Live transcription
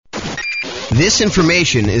This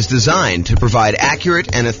information is designed to provide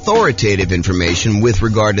accurate and authoritative information with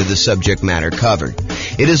regard to the subject matter covered.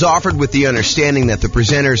 It is offered with the understanding that the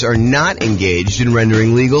presenters are not engaged in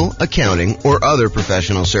rendering legal, accounting, or other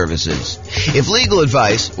professional services. If legal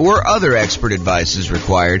advice or other expert advice is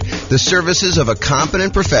required, the services of a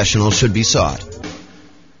competent professional should be sought.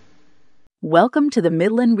 Welcome to the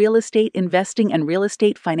Midland Real Estate Investing and Real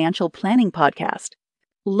Estate Financial Planning Podcast.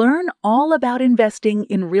 Learn all about investing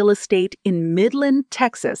in real estate in Midland,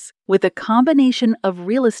 Texas, with a combination of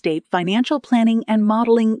real estate financial planning and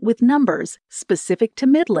modeling with numbers specific to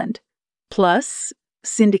Midland, plus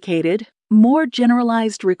syndicated, more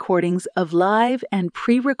generalized recordings of live and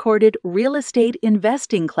pre-recorded real estate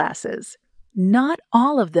investing classes, not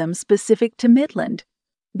all of them specific to Midland.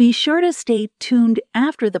 Be sure to stay tuned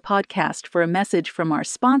after the podcast for a message from our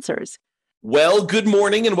sponsors. Well, good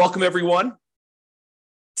morning and welcome, everyone.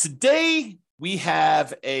 Today, we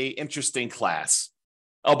have an interesting class.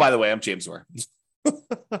 Oh, by the way, I'm James Orr.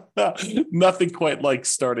 Nothing quite like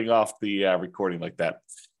starting off the recording like that.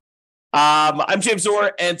 I'm James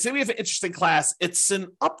Orr, and today we have an interesting class. It's an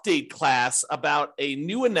update class about a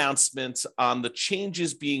new announcement on the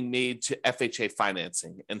changes being made to FHA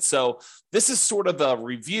financing. And so this is sort of a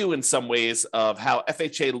review in some ways of how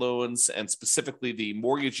FHA loans and specifically the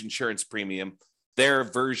mortgage insurance premium, their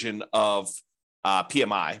version of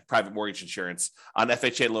PMI, private mortgage insurance, on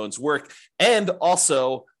FHA loans work, and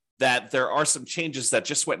also that there are some changes that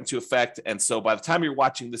just went into effect. And so by the time you're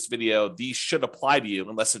watching this video, these should apply to you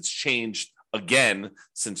unless it's changed again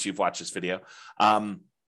since you've watched this video. And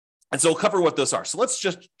so we'll cover what those are. So let's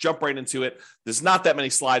just jump right into it. There's not that many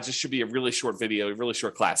slides. This should be a really short video, a really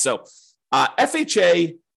short class. So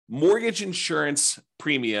FHA mortgage insurance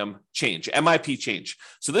premium change, MIP change.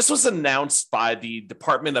 So this was announced by the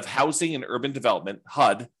Department of Housing and Urban Development,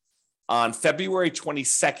 HUD, on February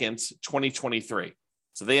 22nd, 2023.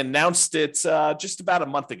 So they announced it just about a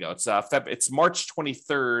month ago. It's March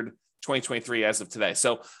 23rd, 2023 as of today.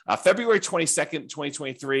 So February 22nd,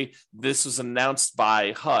 2023, this was announced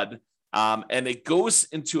by HUD, and it goes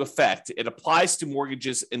into effect. It applies to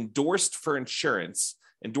mortgages endorsed for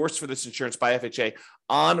this insurance by FHA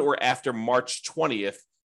on or after March 20th,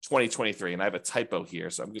 2023. And I have a typo here,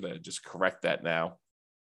 so I'm going to just correct that now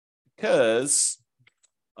because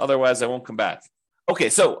otherwise I won't come back. Okay,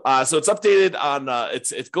 so it's updated on,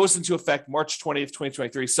 it goes into effect March 20th,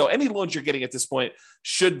 2023. So any loans you're getting at this point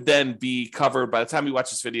should then be covered. By the time you watch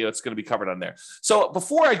this video, it's going to be covered on there. So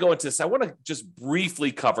before I go into this, I want to just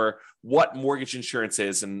briefly cover what mortgage insurance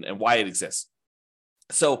is and why it exists.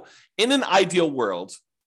 So in an ideal world,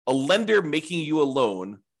 a lender making you a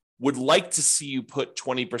loan would like to see you put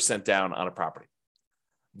 20% down on a property.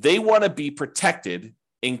 They want to be protected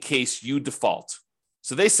in case you default.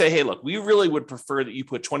 So they say, hey, look, we really would prefer that you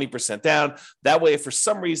put 20% down. That way, if for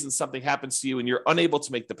some reason something happens to you and you're unable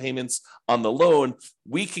to make the payments on the loan,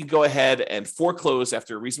 we can go ahead and foreclose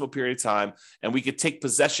after a reasonable period of time, and we could take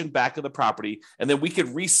possession back of the property, and then we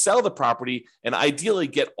could resell the property and ideally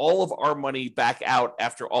get all of our money back out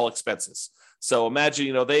after all expenses. So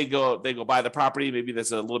imagine, they go buy the property. Maybe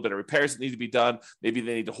there's a little bit of repairs that need to be done. Maybe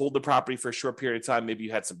they need to hold the property for a short period of time. Maybe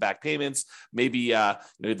you had some back payments. Maybe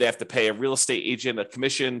they have to pay a real estate agent a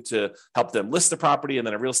commission to help them list the property, and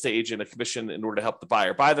then a real estate agent a commission in order to help the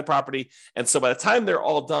buyer buy the property. And so by the time they're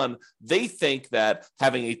all done, they think that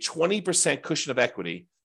having a 20% cushion of equity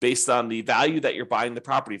based on the value that you're buying the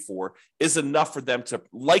property for is enough for them to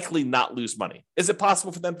likely not lose money. Is it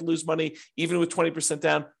possible for them to lose money even with 20%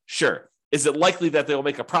 down? Sure. Is it likely that they'll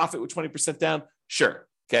make a profit with 20% down? Sure.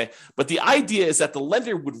 Okay. But the idea is that the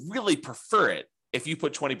lender would really prefer it if you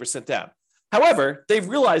put 20% down. However, they've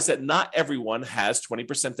realized that not everyone has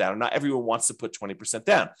 20% down. Not everyone wants to put 20%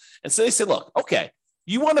 down. And so they say, look, okay,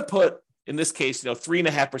 you want to put, in this case,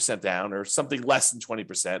 3.5% down or something less than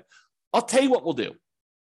 20%. I'll tell you what we'll do.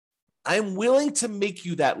 I'm willing to make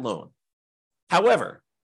you that loan. However,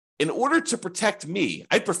 in order to protect me,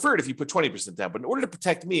 I'd prefer it if you put 20% down, but in order to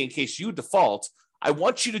protect me in case you default, I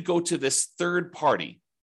want you to go to this third party,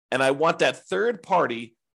 and I want that third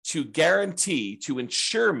party to guarantee, to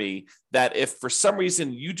ensure me that if for some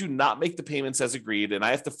reason you do not make the payments as agreed, and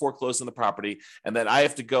I have to foreclose on the property, and then I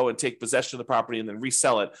have to go and take possession of the property and then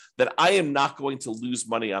resell it, that I am not going to lose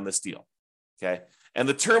money on this deal, okay? And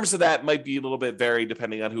the terms of that might be a little bit varied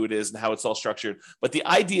depending on who it is and how it's all structured. But the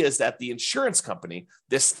idea is that the insurance company,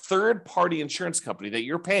 this third-party insurance company that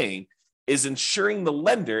you're paying, is insuring the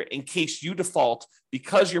lender in case you default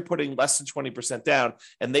because you're putting less than 20% down,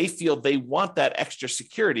 and they feel they want that extra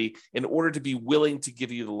security in order to be willing to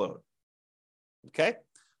give you the loan. Okay?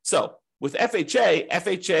 So with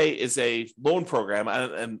FHA is a loan program,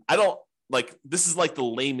 and I don't like this is like the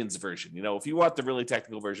layman's version. If you want the really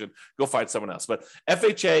technical version, go find someone else. But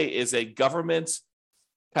FHA is a government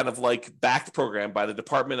kind of like backed program by the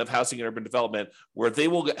Department of Housing and Urban Development, where they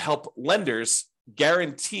will help lenders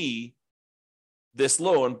guarantee this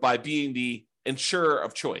loan by being the insurer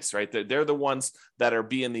of choice, right? They're the ones that are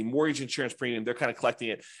being the mortgage insurance premium. They're kind of collecting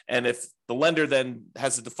it. And if the lender then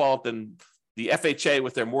has a default, then the FHA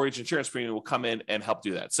with their mortgage insurance premium will come in and help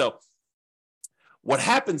do that. So what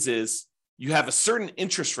happens is you have a certain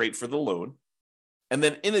interest rate for the loan. And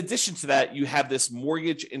then in addition to that, you have this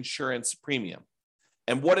mortgage insurance premium.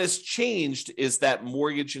 And what has changed is that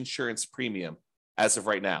mortgage insurance premium as of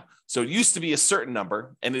right now. So it used to be a certain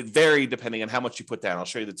number, and it varied depending on how much you put down. I'll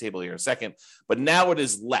show you the table here in a second. But now it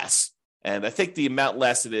is less. And I think the amount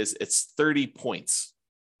less it's 30 points,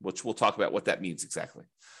 which we'll talk about what that means exactly.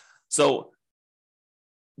 So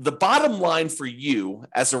the bottom line for you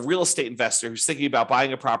as a real estate investor who's thinking about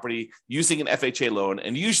buying a property using an FHA loan,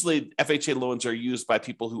 and usually FHA loans are used by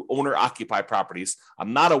people who own or occupy properties.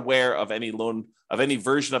 I'm not aware of any loan of any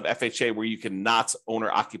version of FHA where you can not own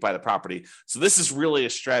or occupy the property. So this is really a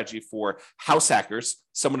strategy for house hackers,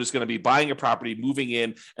 someone who's going to be buying a property, moving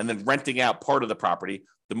in, and then renting out part of the property.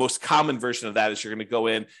 The most common version of that is you're going to go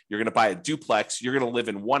in, you're going to buy a duplex, you're going to live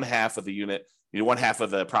in one half of the unit, one half of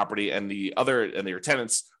the property, and your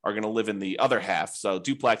tenants are going to live in the other half. So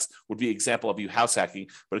duplex would be an example of you house hacking,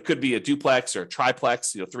 but it could be a duplex or a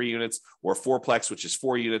triplex, 3 units, or a fourplex, which is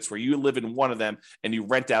 4 units, where you live in one of them and you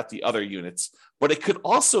rent out the other units. But it could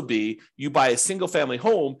also be you buy a single family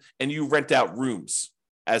home and you rent out rooms,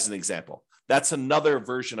 as an example. That's another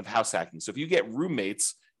version of house hacking. So if you get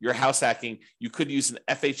roommates, you're house hacking. You could use an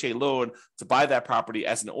FHA loan to buy that property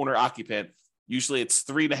as an owner occupant. Usually it's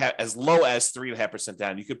 3.5%, as low as 3.5%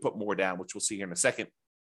 down. You could put more down, which we'll see here in a second.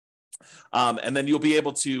 And then you'll be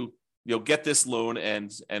able to get this loan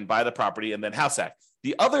and buy the property and then house hack.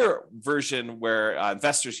 The other version where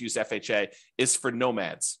investors use FHA is for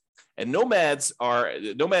nomads. And nomads are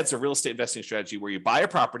a real estate investing strategy where you buy a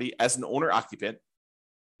property as an owner occupant.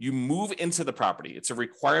 You move into the property. It's a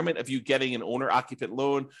requirement of you getting an owner occupant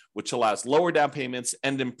loan, which allows lower down payments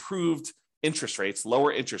and improved interest rates,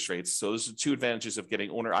 lower interest rates. So those are 2 advantages of getting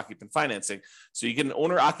owner occupant financing. So you get an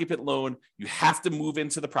owner occupant loan. You have to move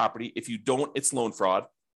into the property. If you don't, it's loan fraud.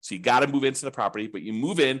 So you got to move into the property, but you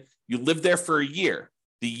move in, you live there for a year.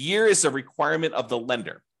 The year is a requirement of the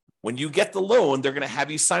lender. When you get the loan, they're going to have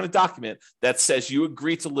you sign a document that says you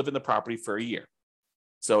agree to live in the property for a year.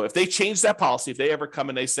 So if they change that policy, if they ever come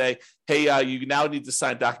and they say, hey, you now need to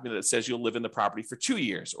sign a document that says you'll live in the property for 2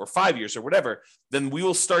 years or 5 years or whatever, then we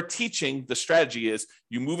will start teaching the strategy is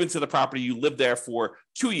you move into the property, you live there for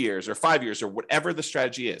 2 years or 5 years or whatever the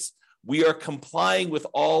strategy is. We are complying with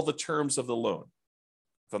all the terms of the loan.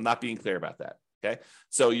 If I'm not being clear about that. Okay.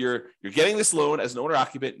 So you're getting this loan as an owner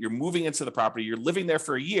occupant, you're moving into the property, you're living there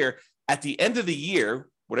for a year. At the end of the year,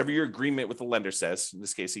 whatever your agreement with the lender says, in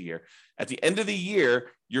this case, a year, at the end of the year,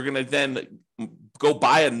 you're going to then go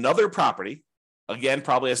buy another property, again,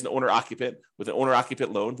 probably as an owner occupant with an owner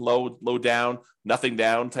occupant loan, low down, nothing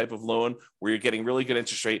down type of loan where you're getting really good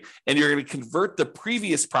interest rate. And you're going to convert the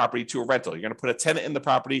previous property to a rental. You're going to put a tenant in the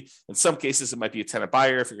property. In some cases, it might be a tenant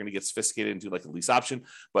buyer if you're going to get sophisticated and do like a lease option.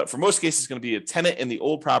 But for most cases, it's going to be a tenant in the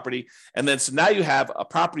old property. And then so now you have a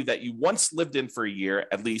property that you once lived in for a year,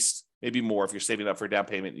 at least, maybe more if you're saving up for a down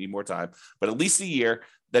payment, you need more time, but at least a year,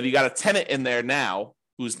 that you got a tenant in there now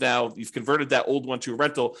you've converted that old one to a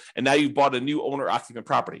rental, and now you've bought a new owner occupant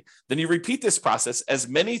property. Then you repeat this process as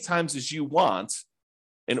many times as you want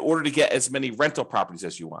in order to get as many rental properties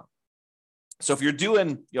as you want. So if you're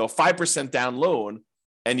doing 5% down loan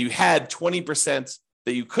and you had 20%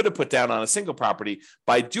 that you could have put down on a single property,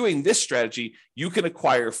 by doing this strategy, you can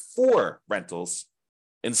acquire 4 rentals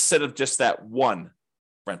instead of just that one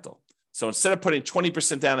rental. So instead of putting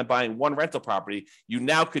 20% down and buying one rental property, you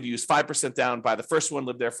now could use 5% down, buy the first one,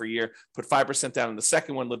 live there for a year, put 5% down in the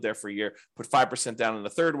second one, live there for a year, put 5% down in the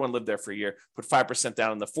third one, live there for a year, put 5%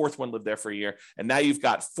 down in the fourth one, live there for a year. And now you've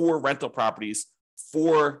got 4 rental properties,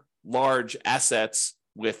 4 large assets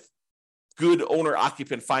with good owner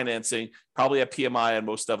occupant financing, probably a PMI on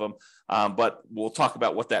most of them. But we'll talk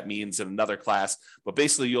about what that means in another class. But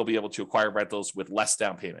basically, you'll be able to acquire rentals with less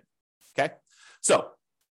down payment. Okay. So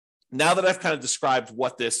now that I've kind of described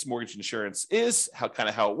what this mortgage insurance is, how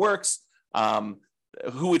it works,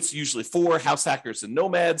 who it's usually for, house hackers and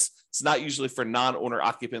nomads. It's not usually for non-owner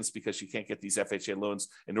occupants because you can't get these FHA loans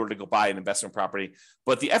in order to go buy an investment property.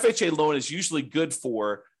 But the FHA loan is usually good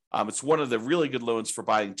for It's one of the really good loans for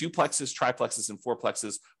buying duplexes, triplexes, and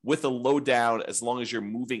fourplexes with a low down as long as you're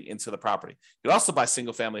moving into the property. You can also buy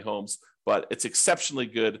single family homes, but it's exceptionally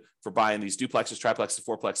good for buying these duplexes, triplexes,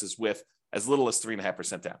 fourplexes with as little as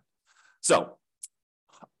 3.5% down. So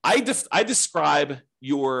I describe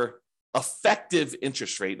your effective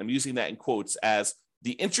interest rate, and I'm using that in quotes, as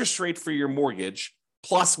the interest rate for your mortgage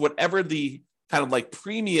plus whatever the kind of like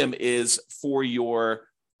premium is for your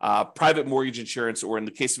private mortgage insurance, or in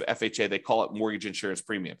the case of FHA, they call it mortgage insurance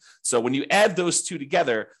premium. So when you add those two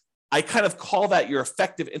together, I kind of call that your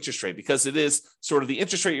effective interest rate, because it is sort of the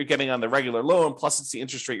interest rate you're getting on the regular loan, plus it's the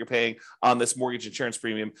interest rate you're paying on this mortgage insurance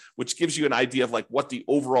premium, which gives you an idea of like what the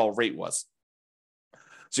overall rate was.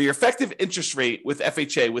 So your effective interest rate with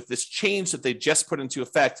FHA, with this change that they just put into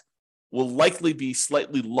effect, will likely be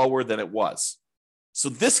slightly lower than it was. So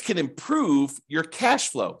this can improve your cash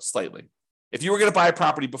flow slightly. If you were going to buy a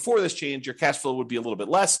property before this change, your cash flow would be a little bit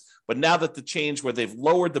less. But now that the change where they've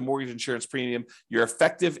lowered the mortgage insurance premium, your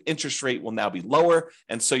effective interest rate will now be lower.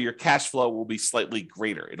 And so your cash flow will be slightly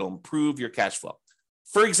greater. It'll improve your cash flow.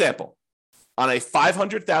 For example, on a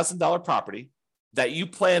 $500,000 property that you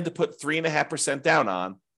plan to put 3.5% down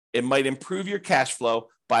on, it might improve your cash flow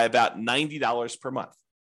by about $90 per month.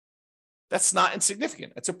 That's not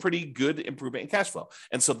insignificant. That's a pretty good improvement in cash flow.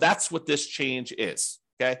 And so that's what this change is.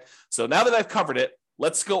 Okay. So now that I've covered it,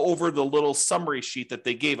 let's go over the little summary sheet that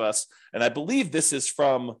they gave us. And I believe this is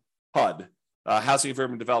from HUD, Housing and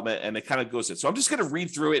Urban Development, and it kind of goes in. So I'm just going to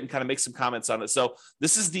read through it and kind of make some comments on it. So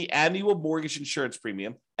this is the annual mortgage insurance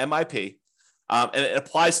premium, MIP, and it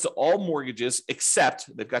applies to all mortgages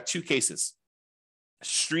except they've got two cases: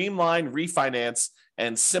 streamlined refinance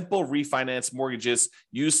and simple refinance mortgages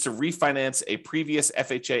used to refinance a previous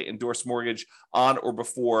FHA endorsed mortgage on or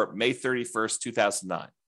before May 31st, 2009.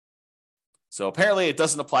 So apparently it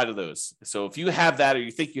doesn't apply to those. So if you have that, or you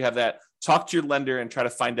think you have that, talk to your lender and try to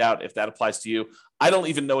find out if that applies to you. I don't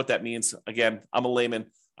even know what that means. Again, I'm a layman,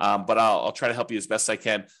 but I'll try to help you as best I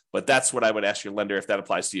can. But that's what I would ask your lender if that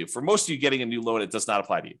applies to you. For most of you getting a new loan, it does not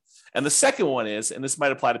apply to you. And the second one is, and this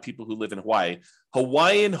might apply to people who live in Hawaii,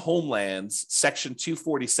 Hawaiian Homelands Section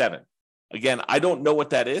 247. Again, I don't know what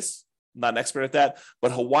that is. I'm not an expert at that,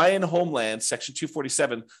 but Hawaiian Homeland Section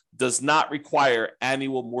 247 does not require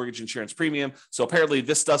annual mortgage insurance premium. So apparently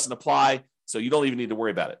this doesn't apply. So you don't even need to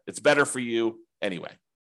worry about it. It's better for you anyway.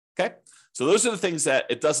 Okay. So those are the things that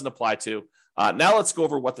it doesn't apply to. Now let's go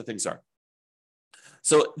over what the things are.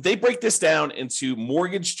 So they break this down into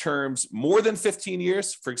mortgage terms more than 15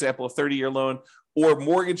 years, for example, a 30-year loan, or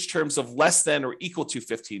mortgage terms of less than or equal to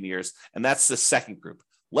 15 years. And that's the second group.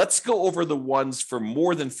 Let's go over the ones for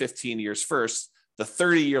more than 15 years first, the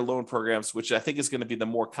 30-year loan programs, which I think is going to be the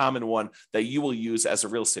more common one that you will use as a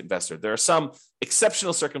real estate investor. There are some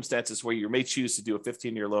exceptional circumstances where you may choose to do a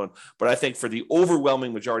 15-year loan, but I think for the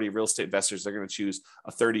overwhelming majority of real estate investors, they're going to choose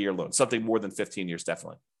a 30-year loan, something more than 15 years,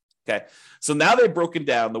 definitely. Okay. So now they've broken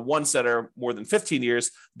down the ones that are more than 15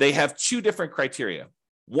 years. They have two different criteria.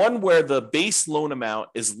 One where the base loan amount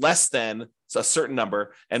is less than a certain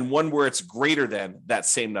number, and one where it's greater than that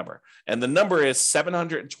same number. And the number is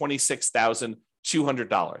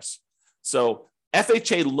 $726,200. So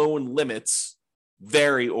FHA loan limits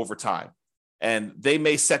vary over time. And they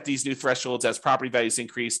may set these new thresholds as property values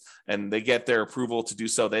increase and they get their approval to do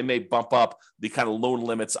so. They may bump up the kind of loan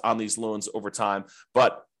limits on these loans over time.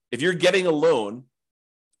 But if you're getting a loan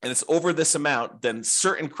and it's over this amount, then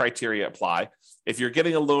certain criteria apply. If you're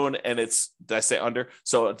getting a loan and it's, did I say under?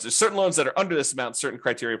 So there's certain loans that are under this amount, certain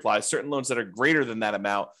criteria apply. Certain loans that are greater than that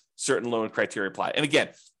amount, certain loan criteria apply. And again,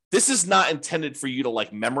 this is not intended for you to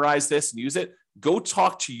like memorize this and use it. Go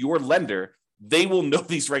talk to your lender. They will know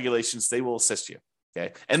these regulations. They will assist you.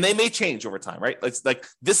 Okay. And they may change over time, right? It's like,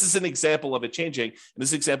 this is an example of it changing. And this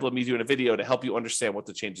is an example of me doing a video to help you understand what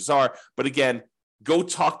the changes are. But again, go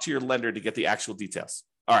talk to your lender to get the actual details.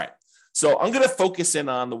 All right. So I'm going to focus in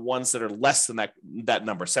on the ones that are less than that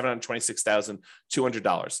number,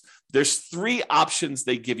 $726,200. There's three options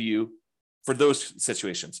they give you for those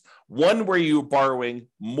situations. One where you're borrowing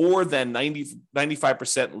more than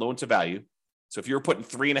 95% loan to value. So if you're putting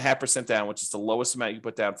 3.5% down, which is the lowest amount you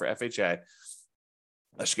put down for FHA,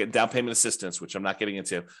 unless you're getting down payment assistance, which I'm not getting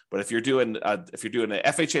into. But if you're doing an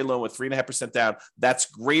FHA loan with 3.5% down, that's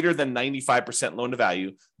greater than 95% loan to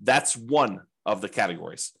value. That's one of the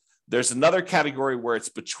categories. There's another category where it's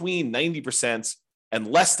between 90% and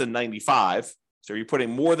less than 95. So you're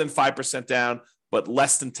putting more than 5% down, but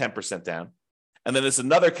less than 10% down. And then there's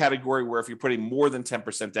another category where if you're putting more than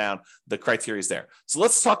 10% down, the criteria is there. So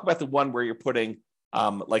let's talk about the one where you're putting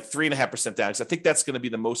like 3.5% down, because I think that's going to be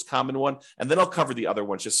the most common one. And then I'll cover the other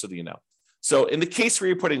ones just so that you know. So in the case where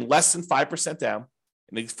you're putting less than 5% down,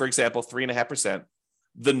 for example, 3.5%,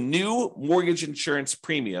 the new mortgage insurance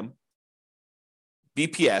premium,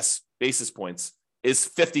 BPS, basis points, is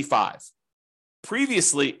 55.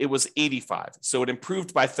 Previously, it was 85. So it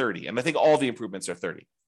improved by 30. And I think all the improvements are 30.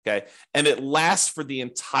 Okay. And it lasts for the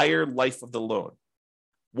entire life of the loan.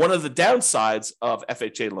 One of the downsides of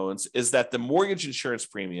FHA loans is that the mortgage insurance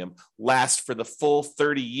premium lasts for the full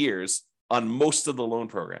 30 years on most of the loan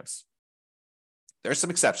programs. There are some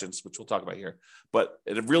exceptions, which we'll talk about here, but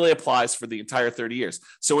it really applies for the entire 30 years.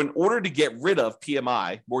 So in order to get rid of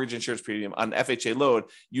PMI, mortgage insurance premium, on an FHA loan,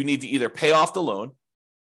 you need to either pay off the loan,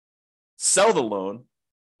 sell the loan,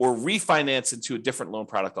 or refinance into a different loan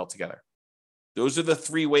product altogether. Those are the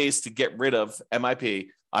three ways to get rid of MIP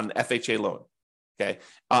on an FHA loan. Okay.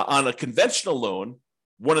 On a conventional loan,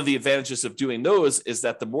 one of the advantages of doing those is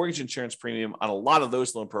that the mortgage insurance premium on a lot of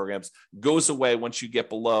those loan programs goes away once you get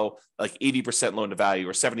below like 80% loan to value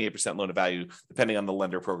or 78% loan to value, depending on the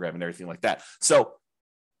lender program and everything like that. So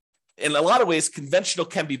in a lot of ways, conventional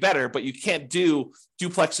can be better, but you can't do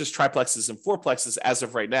duplexes, triplexes, and fourplexes as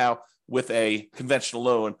of right now with a conventional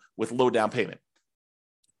loan with low down payment.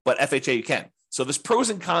 But FHA you can. So there's pros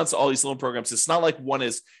and cons to all these loan programs. It's not like one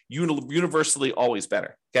is universally always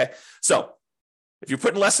better. Okay. So if you're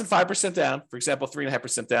putting less than 5% down, for example,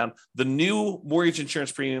 3.5% down, the new mortgage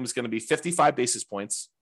insurance premium is going to be 55 basis points.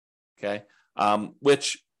 Okay.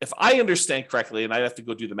 Which, if I understand correctly, and I have to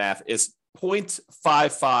go do the math, is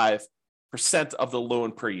 0.55% of the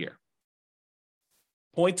loan per year.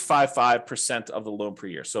 0.55% of the loan per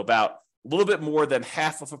year. So about a little bit more than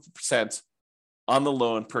 0.5% on the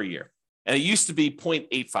loan per year. And it used to be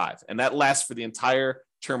 0.85, and that lasts for the entire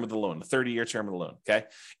term of the loan, the 30-year term of the loan, okay?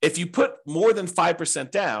 If you put more than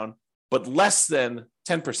 5% down, but less than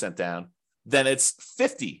 10% down, then it's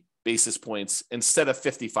 50 basis points instead of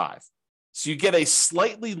 55. So you get a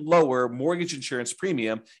slightly lower mortgage insurance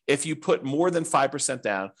premium if you put more than 5%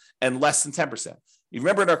 down and less than 10%. You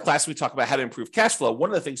remember in our class, we talked about how to improve cash flow.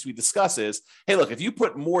 One of the things we discuss is, hey, look, if you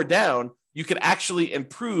put more down, you can actually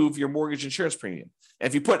improve your mortgage insurance premium. And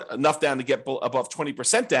if you put enough down to get above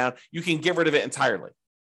 20% down, you can get rid of it entirely.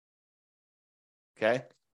 Okay.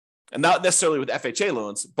 And not necessarily with FHA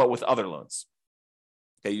loans, but with other loans.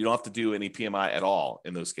 Okay. You don't have to do any PMI at all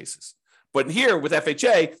in those cases. But here with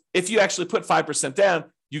FHA, if you actually put 5% down,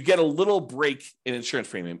 you get a little break in insurance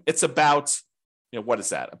premium. It's about, what is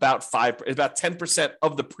that? About 10%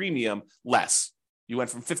 of the premium less. You went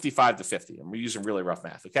from 55 to 50. And we're using really rough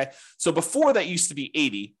math. Okay. So before that used to be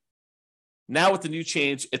 80. Now with the new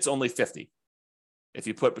change, it's only 50. If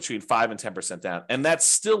you put between 5 and 10% down, and that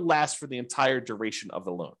still lasts for the entire duration of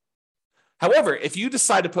the loan. However, if you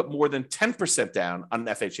decide to put more than 10% down on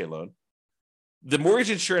an FHA loan, the mortgage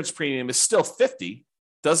insurance premium is still 50,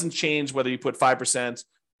 doesn't change whether you put 5%,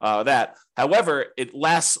 that. However, it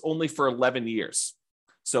lasts only for 11 years.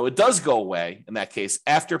 So it does go away in that case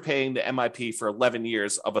after paying the MIP for 11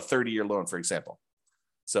 years of a 30-year loan, for example.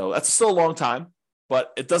 So that's still a long time,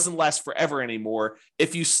 but it doesn't last forever anymore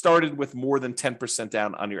if you started with more than 10%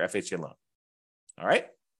 down on your FHA loan. All right.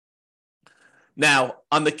 Now,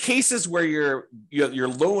 on the cases where your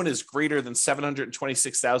loan is greater than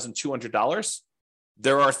 $726,200,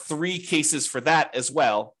 there are 3 cases for that as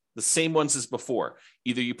well, the same ones as before.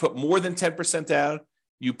 Either you put more than 10% down,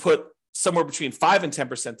 you put somewhere between 5 and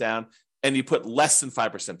 10% down, and you put less than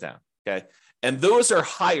 5% down. Okay. And those are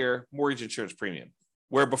higher mortgage insurance premium.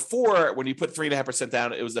 Where before, when you put 3.5%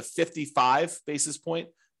 down, it was a 55 basis point,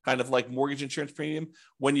 kind of like mortgage insurance premium.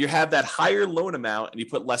 When you have that higher loan amount and you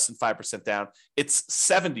put less than 5% down, it's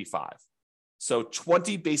 75. So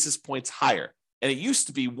 20 basis points higher. And it used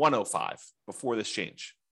to be 105 before this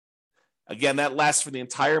change. Again, that lasts for the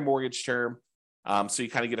entire mortgage term. So you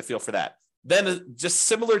kind of get a feel for that. Then just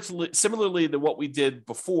similarly to what we did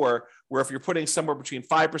before, where if you're putting somewhere between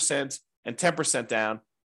 5% and 10% down,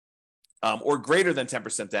 or greater than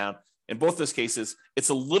 10% down, in both those cases, it's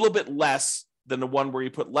a little bit less than the one where you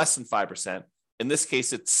put less than 5%. In this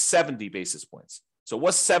case, it's 70 basis points. So it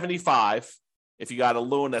was 75 if you got a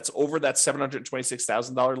loan that's over that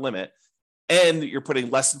 $726,000 limit, and you're putting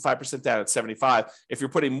less than 5% down at 75. If you're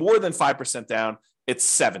putting more than 5% down, it's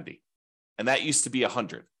 70. And that used to be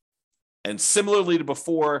 100. And similarly to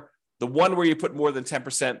before, the one where you put more than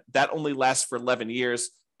 10%, that only lasts for 11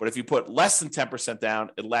 years. But if you put less than 10% down,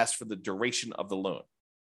 it lasts for the duration of the loan.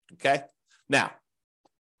 Okay. Now,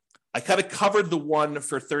 I kind of covered the one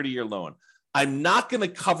for 30-year loan. I'm not going to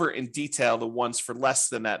cover in detail the ones for less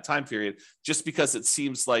than that time period, just because it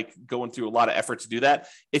seems like going through a lot of effort to do that.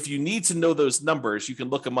 If you need to know those numbers, you can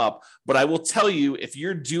look them up. But I will tell you, if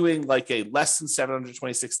you're doing like a less than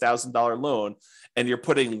 $726,000 loan and you're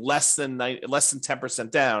putting less than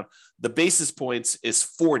 10% down, the basis points is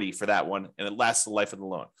 40 for that one, and it lasts the life of the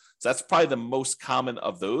loan. So that's probably the most common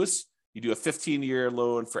of those. You do a 15-year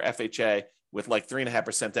loan for FHA with like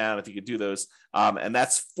 3.5% down, if you could do those. And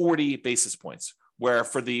that's 40 basis points, where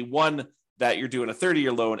for the one that you're doing a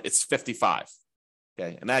 30-year loan, it's 55.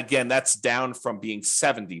 Okay. And that, again, that's down from being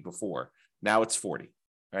 70 before. Now it's 40.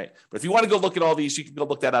 Right. But if you want to go look at all these, you can go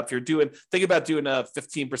look that up. If you're think about doing a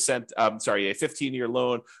 15%, a 15-year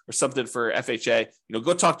loan or something for FHA,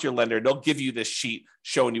 go talk to your lender. They'll give you this sheet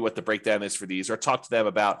showing you what the breakdown is for these, or talk to them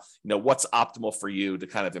about, what's optimal for you to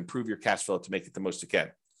kind of improve your cash flow to make it the most you can.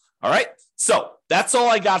 All right, so that's all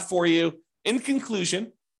I got for you. In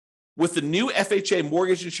conclusion, with the new FHA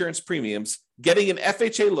mortgage insurance premiums, getting an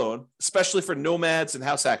FHA loan, especially for nomads and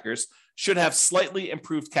house hackers, should have slightly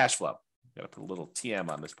improved cash flow. Got to put a little TM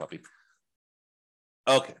on this puppy.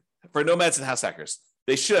 Okay, for nomads and house hackers,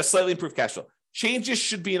 they should have slightly improved cash flow. Changes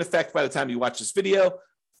should be in effect by the time you watch this video.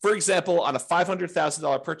 For example, on a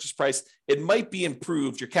 $500,000 purchase price, it might be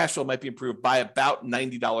improved. Your cash flow might be improved by about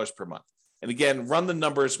 $90 per month. And again, run the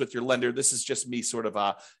numbers with your lender. This is just me sort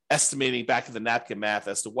of estimating back of the napkin math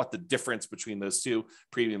as to what the difference between those two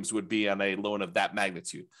premiums would be on a loan of that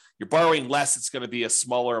magnitude. You're borrowing less, it's going to be a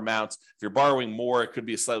smaller amount. If you're borrowing more, it could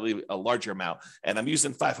be a larger amount. And I'm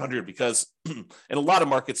using 500 because in a lot of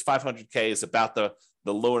markets, 500K is about the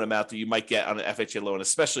loan amount that you might get on an FHA loan,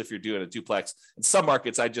 especially if you're doing a duplex. In some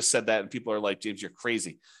markets, I just said that and people are like, James, you're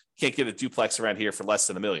crazy. You can't get a duplex around here for less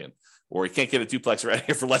than $1 million. Or you can't get a duplex around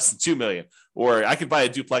here for less than 2 million, or I could buy a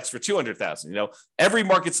duplex for 200,000. Every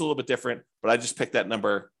market's a little bit different, but I just picked that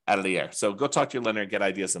number out of the air. So go talk to your lender and get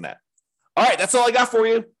ideas on that. All right, that's all I got for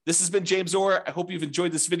you. This has been James Orr. I hope you've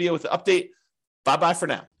enjoyed this video with the update. Bye-bye for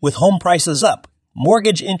now. With home prices up,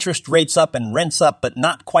 mortgage interest rates up, and rents up, but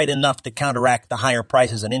not quite enough to counteract the higher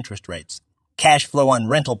prices and interest rates, cash flow on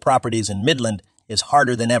rental properties in Midland is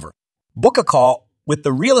harder than ever. Book a call with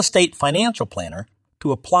the Real Estate Financial Planner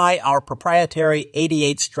to apply our proprietary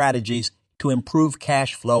 88 strategies to improve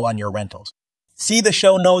cash flow on your rentals. See the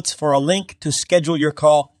show notes for a link to schedule your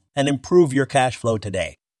call and improve your cash flow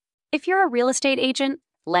today. If you're a real estate agent,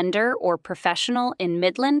 lender, or professional in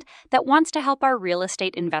Midland that wants to help our real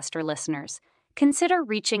estate investor listeners, consider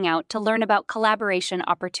reaching out to learn about collaboration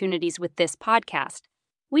opportunities with this podcast.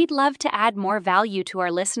 We'd love to add more value to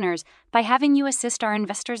our listeners by having you assist our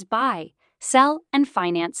investors buy, sell, and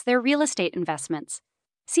finance their real estate investments.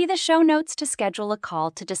 See the show notes to schedule a call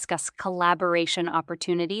to discuss collaboration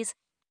opportunities